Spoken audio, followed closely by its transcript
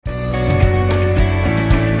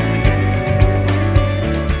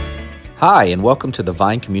Hi, and welcome to the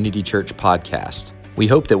Vine Community Church podcast. We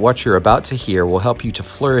hope that what you're about to hear will help you to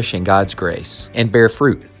flourish in God's grace and bear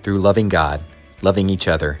fruit through loving God, loving each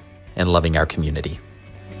other, and loving our community.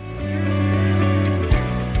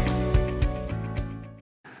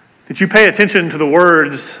 Did you pay attention to the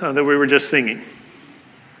words that we were just singing?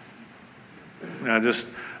 Now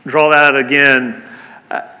just draw that out again.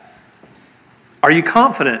 Are you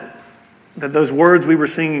confident that those words we were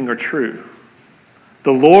singing are true?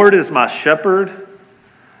 The Lord is my shepherd,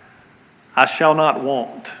 I shall not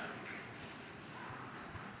want.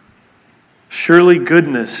 Surely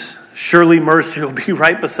goodness, surely mercy will be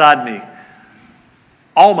right beside me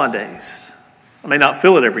all my days. I may not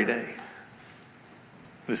feel it every day,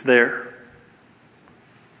 but it's there.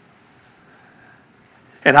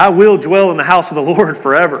 And I will dwell in the house of the Lord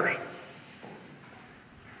forever.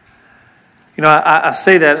 You know, I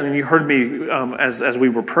say that, and you heard me as we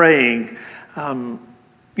were praying.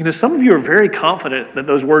 Some of you are very confident that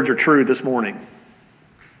those words are true this morning.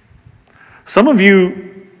 Some of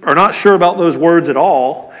you are not sure about those words at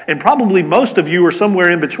all, and probably most of you are somewhere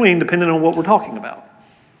in between, depending on what we're talking about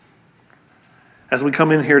as we come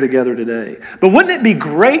in here together today. But wouldn't it be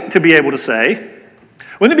great to be able to say,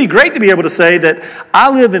 that I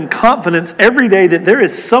live in confidence every day that there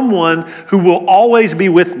is someone who will always be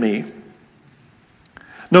with me,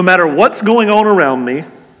 no matter what's going on around me,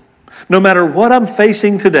 no matter what I'm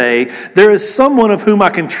facing today, there is someone of whom I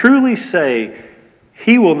can truly say,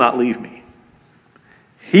 He will not leave me.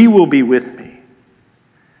 He will be with me.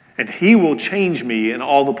 And He will change me in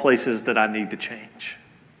all the places that I need to change.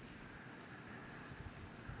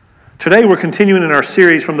 Today we're continuing in our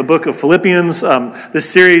series from the book of Philippians. This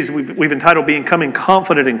series we've entitled Becoming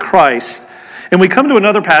Confident in Christ. And we come to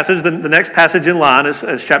another passage, the next passage in line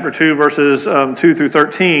is chapter 2, verses 2 through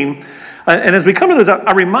 13. And as we come to this,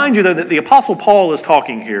 I remind you, though, that the Apostle Paul is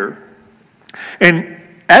talking here. And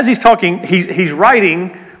as he's talking, he's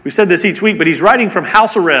writing, we've said this each week, but he's writing from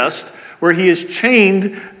house arrest, where he is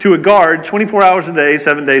chained to a guard 24 hours a day,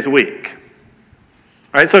 7 days a week.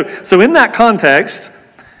 All right, so in that context,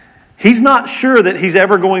 he's not sure that he's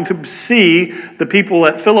ever going to see the people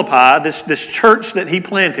at Philippi, this church that he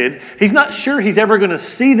planted. He's not sure he's ever going to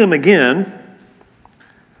see them again,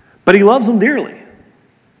 but he loves them dearly.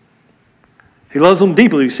 He loves them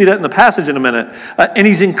deeply. You see that in the passage in a minute. And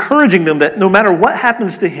he's encouraging them that no matter what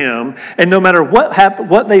happens to him and no matter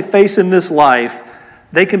what they face in this life,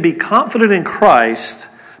 they can be confident in Christ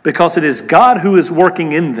because it is God who is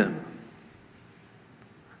working in them.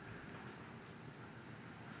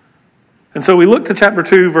 And so we look to chapter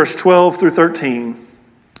 2, verse 12 through 13.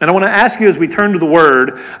 And I want to ask you as we turn to the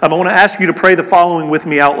Word, I want to ask you to pray the following with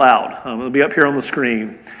me out loud. It'll be up here on the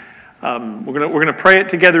screen. We're going to pray it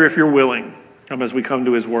together if you're willing. As we come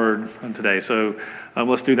to His Word today. So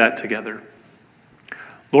let's do that together.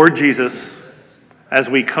 Lord Jesus, as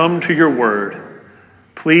we come to your Word,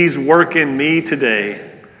 please work in me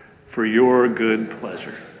today for your good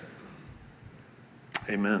pleasure.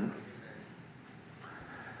 Amen.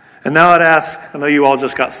 And now I'd ask, I know you all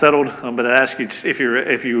just got settled, but I'd ask you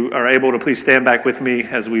if you are able to please stand back with me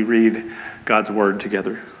as we read God's Word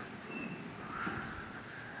together.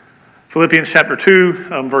 Philippians chapter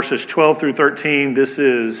 2, verses 12 through 13, this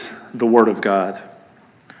is the Word of God.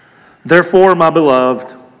 Therefore, my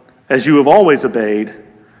beloved, as you have always obeyed,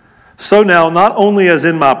 so now not only as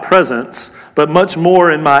in my presence, but much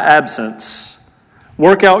more in my absence,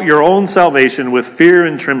 work out your own salvation with fear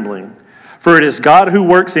and trembling, for it is God who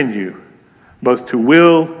works in you, both to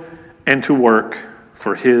will and to work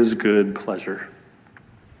for His good pleasure.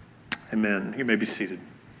 Amen. You may be seated.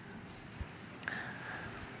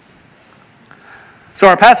 So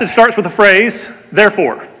our passage starts with the phrase,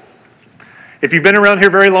 therefore. If you've been around here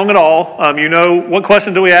very long at all, you know, what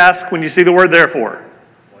question do we ask when you see the word therefore?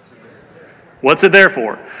 What's it there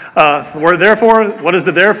for? The word therefore, what is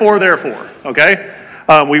the therefore there for? Okay?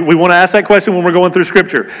 We want to ask that question when we're going through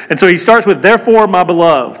Scripture. And so he starts with, therefore, my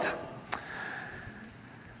beloved.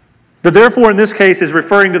 The therefore in this case is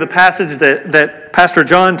referring to the passage that Pastor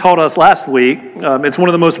John taught us last week. It's one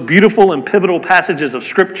of the most beautiful and pivotal passages of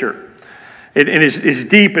Scripture. It is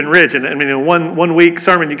deep and rich, and I mean, in one week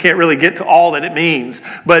sermon, you can't really get to all that it means.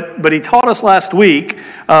 But he taught us last week,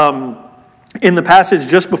 in the passage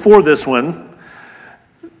just before this one,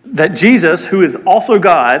 that Jesus, who is also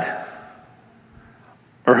God,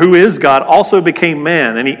 or who is God, also became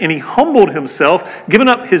man, and he humbled himself, giving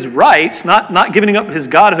up his rights, not giving up his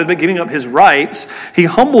godhood, but giving up his rights. He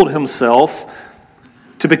humbled himself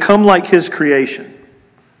to become like his creation,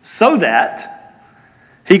 so that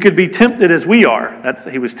he could be tempted as we are.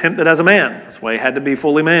 He was tempted as a man. That's why he had to be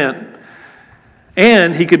fully man.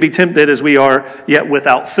 And he could be tempted as we are, yet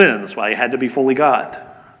without sin. That's why he had to be fully God.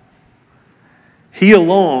 He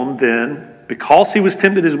alone then, because he was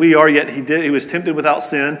tempted as we are, yet he was tempted without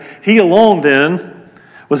sin, he alone then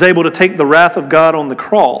was able to take the wrath of God on the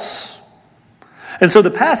cross. And so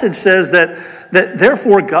the passage says that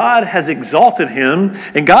therefore God has exalted him,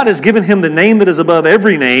 and God has given him the name that is above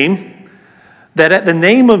every name, that at the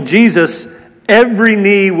name of Jesus, every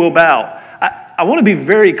knee will bow. I want to be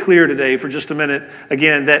very clear today for just a minute,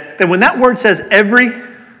 again, that when that word says every,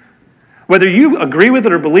 whether you agree with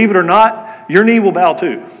it or believe it or not, your knee will bow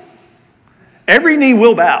too. Every knee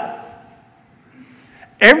will bow.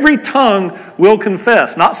 Every tongue will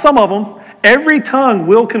confess, not some of them, every tongue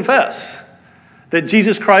will confess that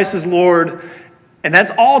Jesus Christ is Lord, and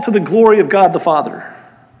that's all to the glory of God the Father.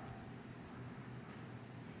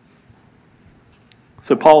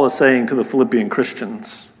 So Paul is saying to the Philippian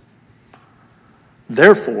Christians,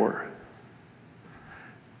 therefore,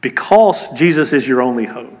 because Jesus is your only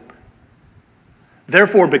hope,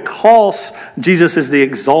 therefore, because Jesus is the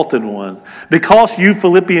exalted one, because you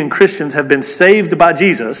Philippian Christians have been saved by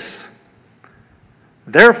Jesus,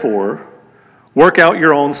 therefore, work out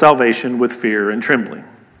your own salvation with fear and trembling.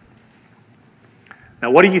 Now,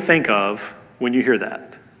 what do you think of when you hear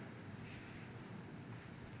that?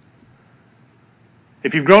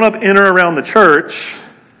 If you've grown up in or around the church,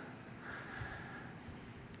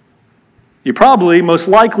 you probably most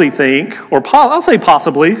likely think, or I'll say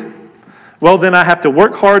possibly, well, then I have to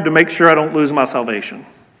work hard to make sure I don't lose my salvation.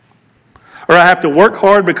 Or I have to work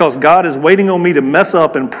hard because God is waiting on me to mess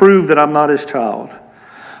up and prove that I'm not his child.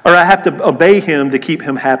 Or I have to obey him to keep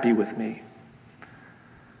him happy with me.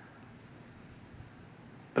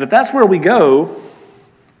 But if that's where we go,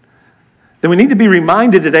 then we need to be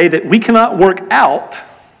reminded today that we cannot work out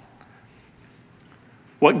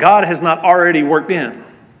what God has not already worked in.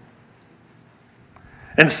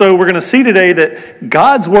 And so we're going to see today that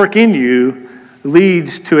God's work in you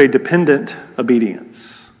leads to a dependent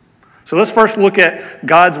obedience. So let's first look at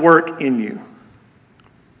God's work in you.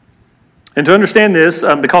 And to understand this,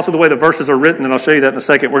 because of the way the verses are written, and I'll show you that in a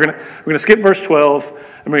second, we're going to skip verse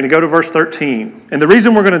 12, and we're going to go to verse 13. And the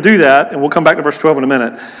reason we're going to do that, and we'll come back to verse 12 in a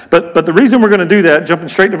minute, but the reason we're going to do that, jumping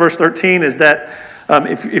straight to verse 13, is that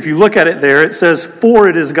if you look at it there, it says, "For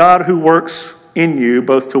it is God who works in you,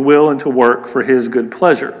 both to will and to work for his good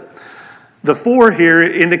pleasure." The "for" here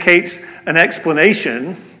indicates an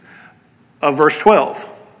explanation of verse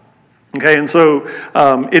 12. Okay, and so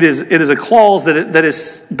it is a clause that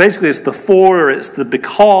is basically it's the "for," or it's the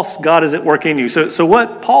 "because God is at work in you." So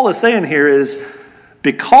what Paul is saying here is,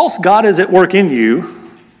 because God is at work in you,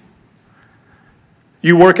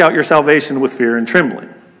 you work out your salvation with fear and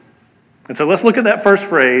trembling. And so let's look at that first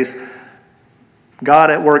phrase,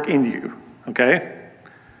 God at work in you. Okay?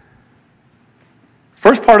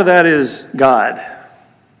 First part of that is God.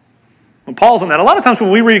 When Paul's on that, a lot of times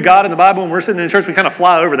when we read God in the Bible and we're sitting in church, we kind of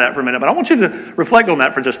fly over that for a minute. But I want you to reflect on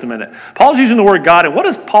that for just a minute. Paul's using the word God, and what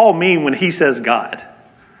does Paul mean when he says God?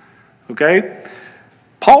 Okay?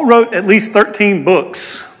 Paul wrote at least 13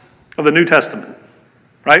 books of the New Testament,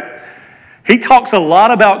 right? He talks a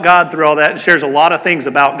lot about God through all that and shares a lot of things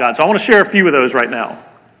about God. So I want to share a few of those right now.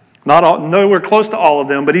 Nowhere close to all of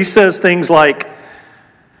them, but he says things like,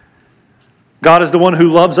 God is the one who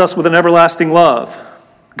loves us with an everlasting love.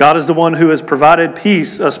 God is the one who has provided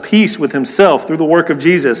us peace with himself through the work of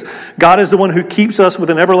Jesus. God is the one who keeps us with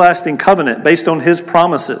an everlasting covenant based on his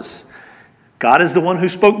promises. God is the one who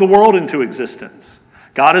spoke the world into existence.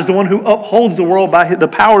 God is the one who upholds the world by the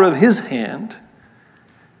power of his hand.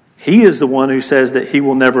 He is the one who says that he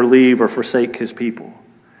will never leave or forsake his people.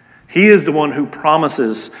 He is the one who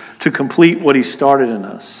promises to complete what he started in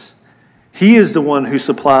us. He is the one who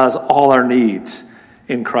supplies all our needs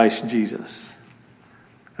in Christ Jesus.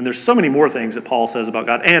 And there's so many more things that Paul says about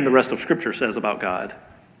God and the rest of Scripture says about God.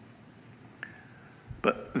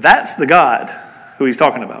 But that's the God who he's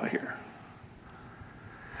talking about here.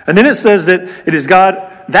 And then it says that it is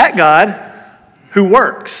that God who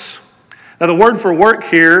works. Now the word for work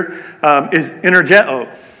here is energeo.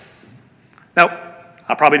 Now,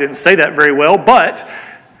 I probably didn't say that very well, but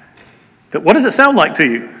what does it sound like to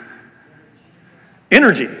you?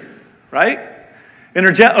 Energy, right?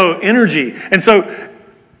 Energeo, energy. And so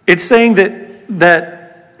it's saying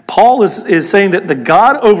that Paul is saying that the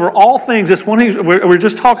God over all things, this one we're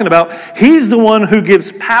just talking about, he's the one who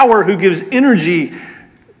gives power, who gives energy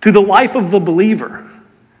to the life of the believer.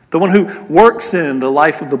 The one who works in the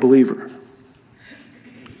life of the believer.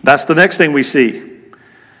 That's the next thing we see.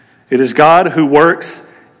 It is God who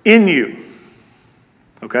works in you.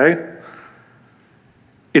 Okay?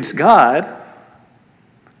 It's God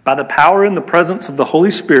by the power and the presence of the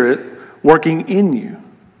Holy Spirit working in you.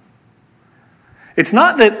 It's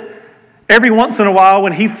not that every once in a while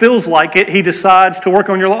when he feels like it, he decides to work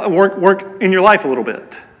in your life a little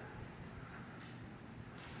bit.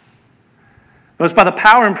 No, it's by the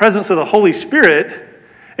power and presence of the Holy Spirit,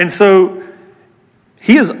 and so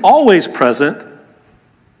he is always present.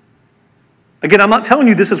 Again, I'm not telling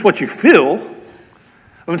you this is what you feel.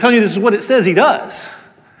 I'm telling you this is what it says he does.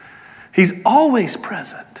 He's always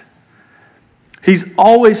present. He's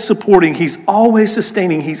always supporting. He's always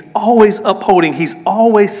sustaining. He's always upholding. He's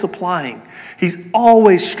always supplying. He's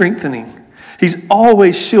always strengthening. He's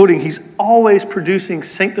always shielding. He's always producing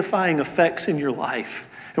sanctifying effects in your life.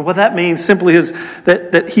 And what that means simply is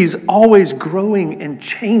that he's always growing and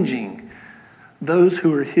changing those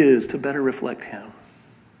who are his to better reflect him.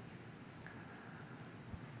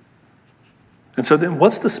 And so then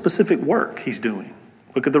what's the specific work he's doing?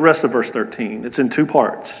 Look at the rest of verse 13. It's in two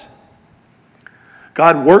parts.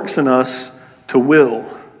 God works in us to will.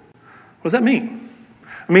 What does that mean?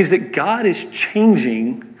 It means that God is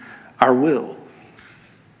changing our will.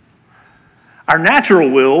 Our natural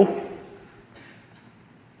will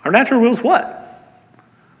is what?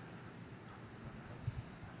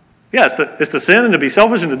 Yeah, it's to sin and to be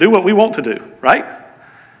selfish and to do what we want to do, right?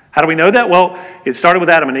 How do we know that? Well, it started with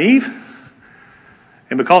Adam and Eve.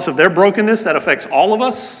 And because of their brokenness, that affects all of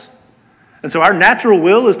us. And so our natural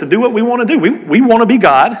will is to do what we want to do. We want to be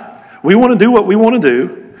God. We want to do what we want to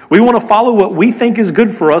do. We want to follow what we think is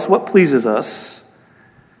good for us, what pleases us.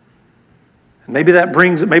 And maybe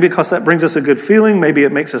because that brings us a good feeling. Maybe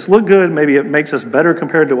it makes us look good. Maybe it makes us better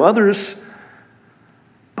compared to others.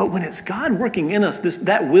 But when it's God working in us,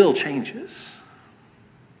 that will changes.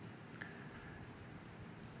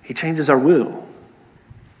 He changes our will.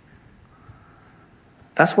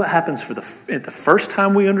 That's what happens at the first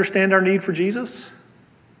time we understand our need for Jesus.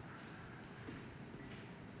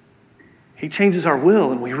 He changes our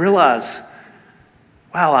will and we realize,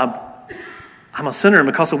 wow, I'm a sinner, and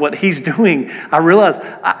because of what he's doing, I realize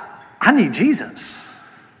I need Jesus.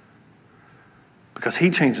 Because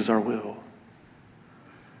he changes our will.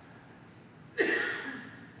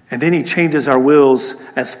 And then he changes our wills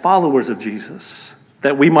as followers of Jesus,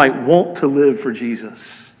 that we might want to live for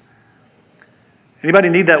Jesus. Anybody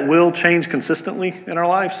need that will change consistently in our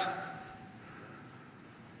lives?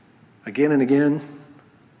 Again and again?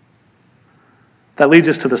 That leads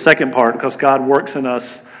us to the second part, because God works in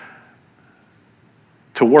us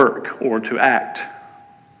to work or to act.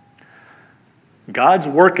 God's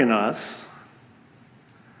work in us,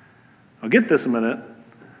 I'll get this in a minute.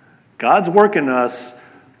 God's work in us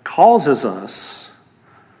causes us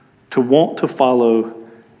to want to follow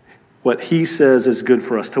what he says is good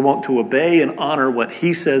for us, to want to obey and honor what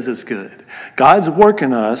he says is good. God's work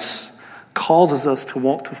in us causes us to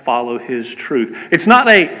want to follow his truth. It's not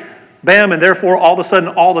a bam and therefore all of a sudden,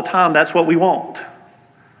 all the time, that's what we want.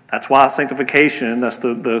 That's why sanctification, that's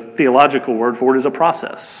the theological word for it, is a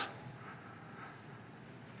process.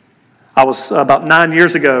 I was, about 9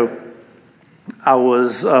 years ago, I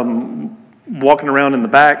was walking around in the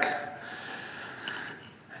back.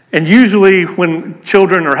 And usually when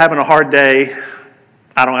children are having a hard day,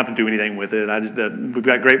 I don't have to do anything with it. We've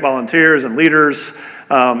got great volunteers and leaders.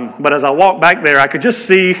 But as I walked back there, I could just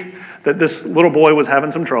see that this little boy was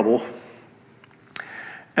having some trouble.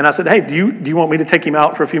 And I said, hey, do you want me to take him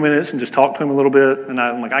out for a few minutes and just talk to him a little bit? And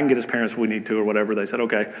I'm like, I can get his parents if we need to or whatever. They said,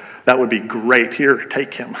 okay, that would be great. Here,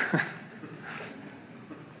 take him.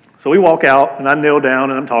 So we walk out, and I kneel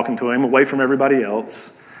down, and I'm talking to him away from everybody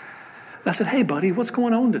else. And I said, hey, buddy, what's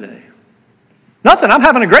going on today? Nothing, I'm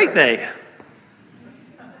having a great day.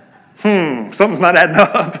 Something's not adding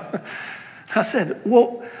up. I said,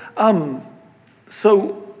 well,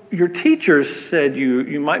 so your teachers said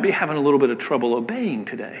you might be having a little bit of trouble obeying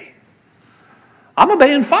today. I'm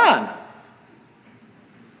obeying fine.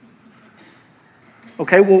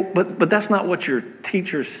 Okay, well, but that's not what your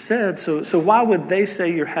teachers said, so why would they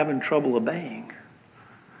say you're having trouble obeying?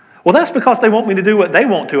 Well, that's because they want me to do what they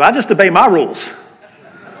want to. I just obey my rules.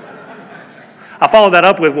 I followed that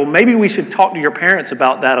up with, well, maybe we should talk to your parents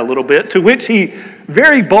about that a little bit, to which he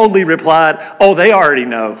very boldly replied, oh, they already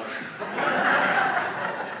know.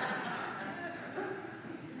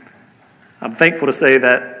 I'm thankful to say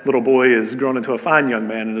that little boy is grown into a fine young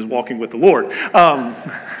man and is walking with the Lord.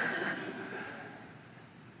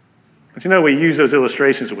 But we use those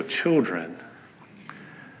illustrations with children.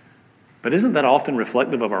 But isn't that often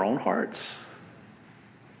reflective of our own hearts?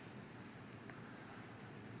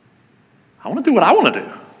 I want to do what I want to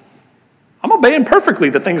do. I'm obeying perfectly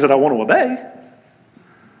the things that I want to obey.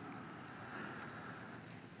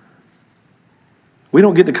 We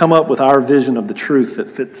don't get to come up with our vision of the truth that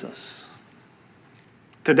fits us.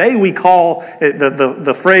 Today we call,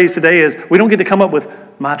 the phrase today is, we don't get to come up with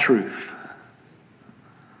my truth.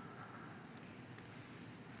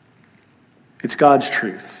 It's God's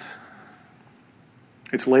truth.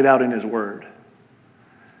 It's laid out in His Word.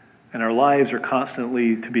 And our lives are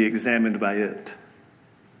constantly to be examined by it.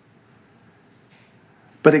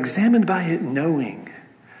 But examined by it knowing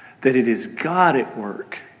that it is God at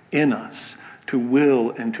work in us to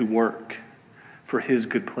will and to work for His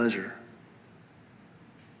good pleasure.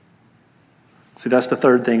 See, that's the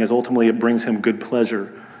third thing, is ultimately it brings Him good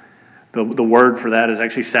pleasure. The word for that is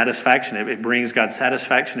actually satisfaction. It brings God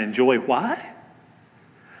satisfaction and joy. Why?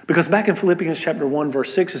 Because back in Philippians chapter 1,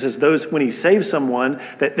 verse 6, it says, when He saves someone,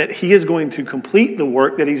 that He is going to complete the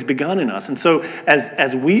work that He's begun in us. And so as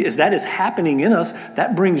that is happening in us,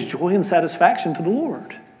 that brings joy and satisfaction to the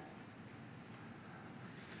Lord.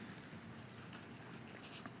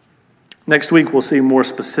 Next week, we'll see more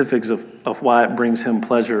specifics of why it brings Him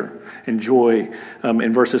pleasure and joy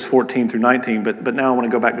in verses 14 through 19. But now I want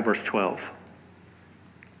to go back to verse 12.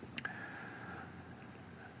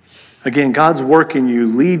 Again, God's work in you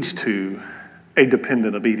leads to a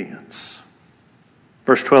dependent obedience.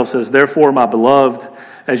 Verse 12 says, "Therefore, my beloved,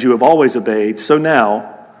 as you have always obeyed, so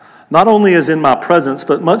now, not only as in my presence,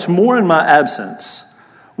 but much more in my absence,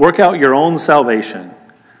 work out your own salvation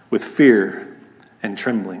with fear and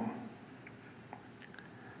trembling."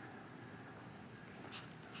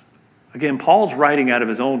 Again, Paul's writing out of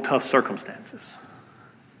his own tough circumstances.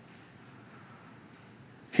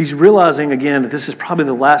 He's realizing again that this is probably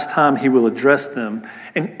the last time he will address them.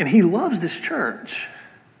 And he loves this church.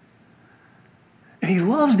 And he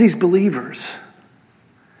loves these believers.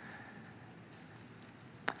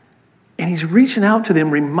 And he's reaching out to them,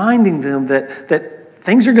 reminding them that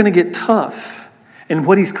things are going to get tough. And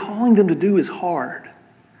what he's calling them to do is hard.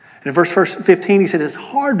 And in verse 15, he said it's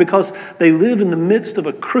hard because they live in the midst of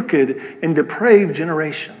a crooked and depraved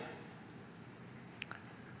generation.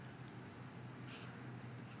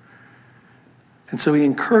 And so he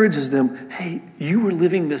encourages them, hey, you were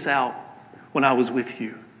living this out when I was with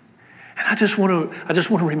you. And I just want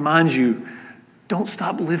to remind you, don't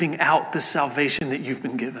stop living out this salvation that you've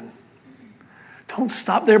been given. Don't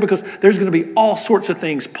stop there, because there's going to be all sorts of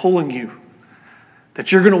things pulling you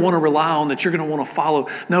that you're going to want to rely on, that you're going to want to follow.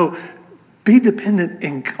 No, be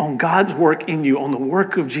dependent on God's work in you, on the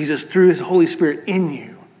work of Jesus through His Holy Spirit in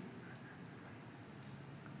you.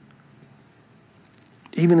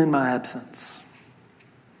 Even in my absence.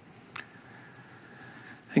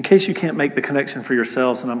 In case you can't make the connection for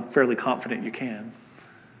yourselves, and I'm fairly confident you can,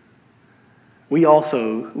 we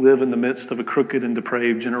also live in the midst of a crooked and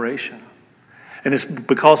depraved generation. And it's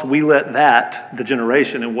because we let the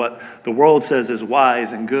generation and what the world says is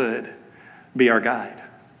wise and good, be our guide.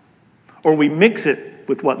 Or we mix it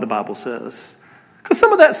with what the Bible says. Because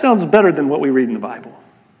some of that sounds better than what we read in the Bible.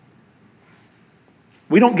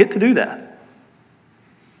 We don't get to do that.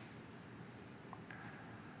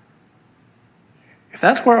 If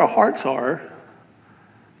that's where our hearts are,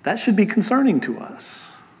 that should be concerning to us.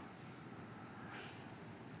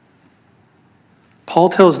 Paul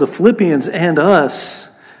tells the Philippians and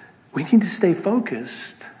us, we need to stay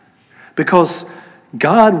focused, because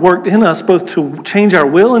God worked in us both to change our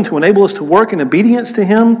will and to enable us to work in obedience to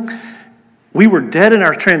Him. We were dead in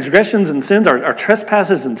our transgressions and sins, our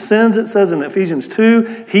trespasses and sins, it says in Ephesians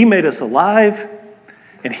 2. He made us alive,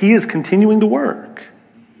 and He is continuing to work.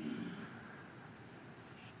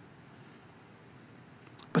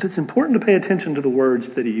 But it's important to pay attention to the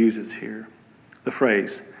words that he uses here. The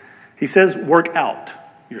phrase. He says, work out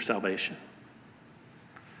your salvation.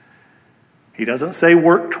 He doesn't say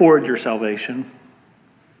work toward your salvation.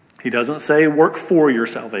 He doesn't say work for your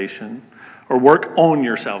salvation or work on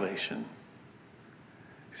your salvation.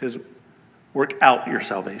 He says work out your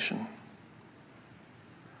salvation.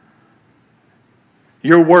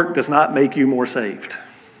 Your work does not make you more saved.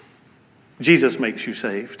 Jesus makes you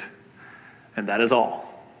saved. And that is all.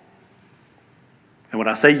 And when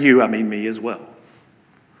I say you, I mean me as well.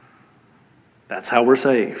 That's how we're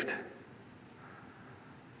saved.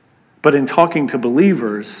 But in talking to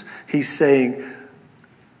believers, he's saying,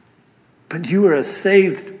 but you are a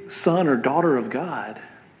saved son or daughter of God.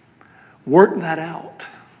 Work that out.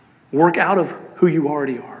 Work out of who you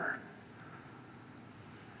already are.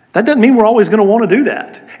 That doesn't mean we're always going to want to do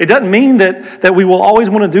that. It doesn't mean that we will always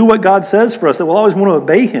want to do what God says for us, that we'll always want to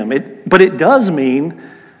obey Him. But it does mean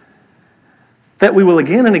that we will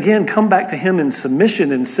again and again come back to Him in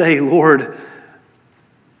submission and say, Lord,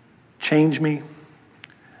 change me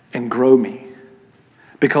and grow me,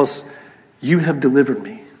 because you have delivered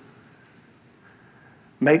me.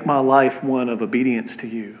 Make my life one of obedience to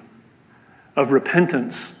you, of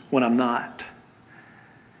repentance when I'm not,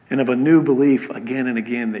 and of a new belief again and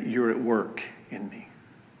again that you're at work in me.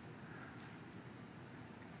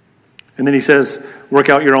 And then he says, work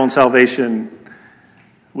out your own salvation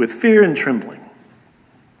with fear and trembling.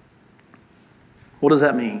 What does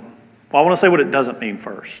that mean? Well, I want to say what it doesn't mean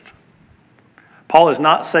first. Paul is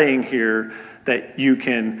not saying here that you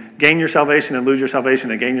can gain your salvation and lose your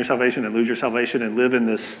salvation and gain your salvation and lose your salvation and live in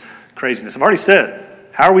this craziness. I've already said,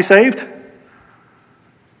 how are we saved?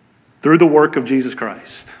 Through the work of Jesus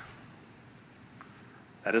Christ.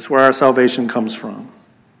 That is where our salvation comes from.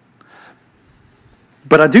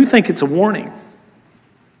 But I do think it's a warning.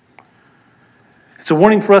 It's a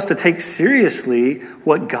warning for us to take seriously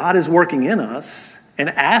what God is working in us and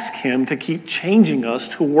ask him to keep changing us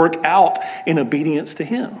to work out in obedience to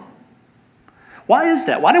him. Why is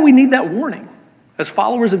that? Why do we need that warning as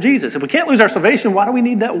followers of Jesus? If we can't lose our salvation, why do we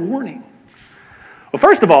need that warning? Well,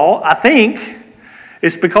 first of all, I think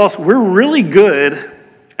it's because we're really good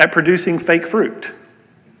at producing fake fruit.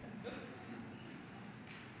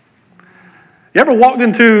 You ever walked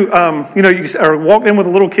into, or walked in with a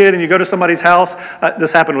little kid and you go to somebody's house?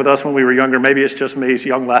 This happened with us when we were younger. Maybe it's just me, so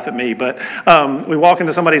y'all can laugh at me. But we walk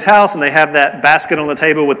into somebody's house and they have that basket on the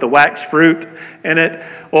table with the wax fruit in it.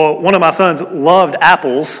 Well, one of my sons loved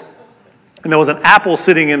apples, and there was an apple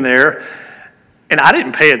sitting in there, and I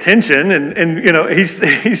didn't pay attention. And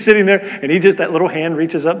he's sitting there, and that little hand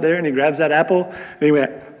reaches up there and he grabs that apple, and he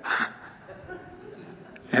went,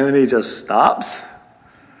 and then he just stops.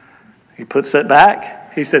 He puts it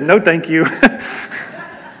back. He said, no, thank you.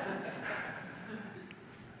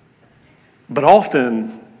 But often,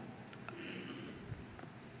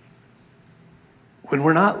 when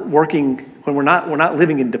we're not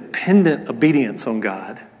living in dependent obedience on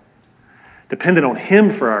God, dependent on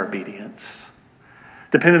him for our obedience,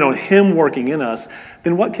 dependent on him working in us,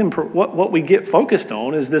 then what we get focused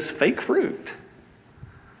on is this fake fruit.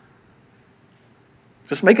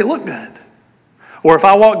 Just make it look good. Or if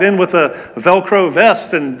I walked in with a Velcro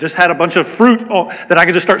vest and just had a bunch of fruit that I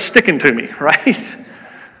could just start sticking to me, right?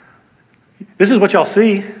 This is what y'all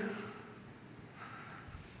see.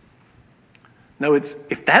 No,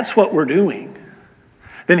 if that's what we're doing,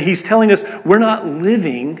 then he's telling us we're not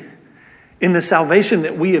living in the salvation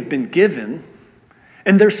that we have been given,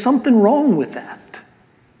 and there's something wrong with that.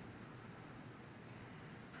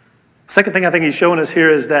 Second thing I think he's showing us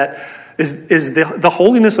here is the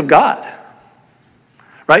holiness of God.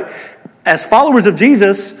 Right? As followers of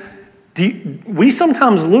Jesus, we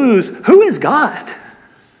sometimes lose, who is God?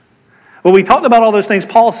 Well, we talked about all those things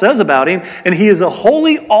Paul says about him, and he is a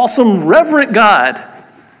holy, awesome, reverent God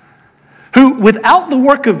who, without the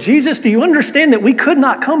work of Jesus, do you understand that we could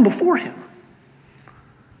not come before him?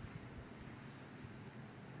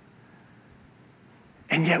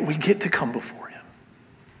 And yet we get to come before him.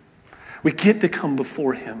 We get to come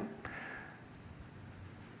before him.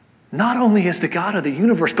 Not only as the God of the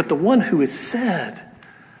universe, but the one who has said,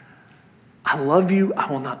 I love you, I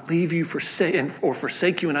will not leave you or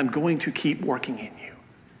forsake you, and I'm going to keep working in you.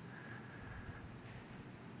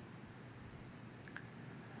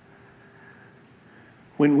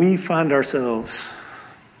 When we find ourselves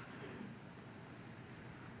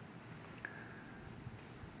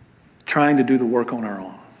trying to do the work on our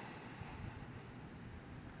own,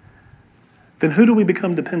 then who do we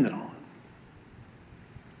become dependent on?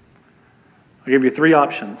 I'll give you three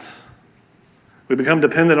options. We become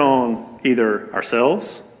dependent on either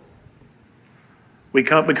ourselves, we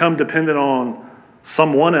become dependent on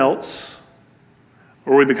someone else,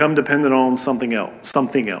 or we become dependent on something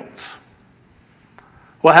else.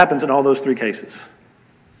 What happens in all those three cases?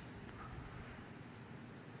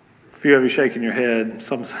 A few of you shaking your head,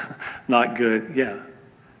 some's not good. Yeah,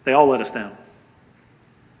 they all let us down.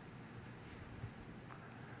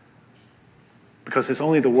 Because it's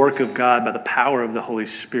only the work of God by the power of the Holy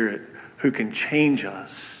Spirit who can change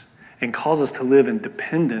us and cause us to live in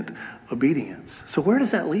dependent obedience. So where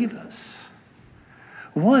does that leave us?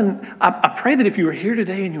 One, I pray that if you are here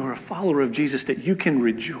today and you are a follower of Jesus, that you can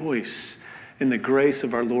rejoice in the grace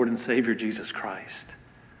of our Lord and Savior, Jesus Christ.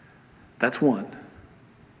 That's one.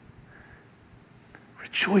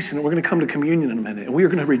 Rejoice in it. We're going to come to communion in a minute, and we are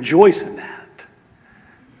going to rejoice in that.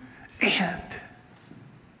 And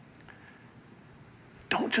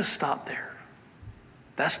don't just stop there.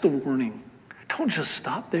 That's the warning. Don't just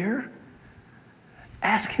stop there.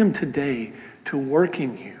 Ask him today to work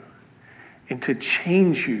in you and to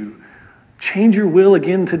change you. Change your will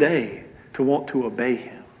again today to want to obey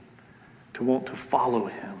him, to want to follow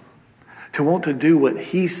him, to want to do what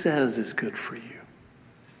he says is good for you.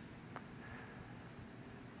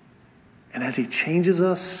 and as he changes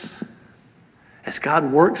us, as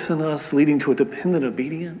God works in us, leading to a dependent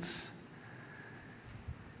obedience,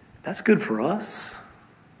 that's good for us.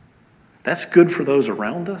 That's good for those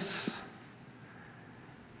around us.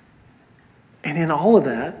 And in all of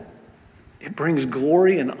that, it brings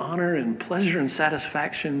glory and honor and pleasure and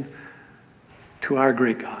satisfaction to our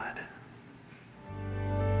great God.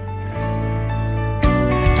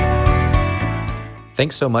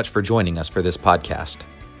 Thanks so much for joining us for this podcast.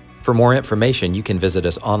 For more information, you can visit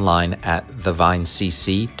us online at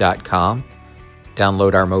thevinecc.com,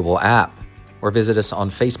 download our mobile app, or visit us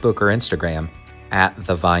on Facebook or Instagram at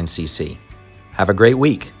thevinecc. Have a great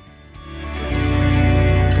week.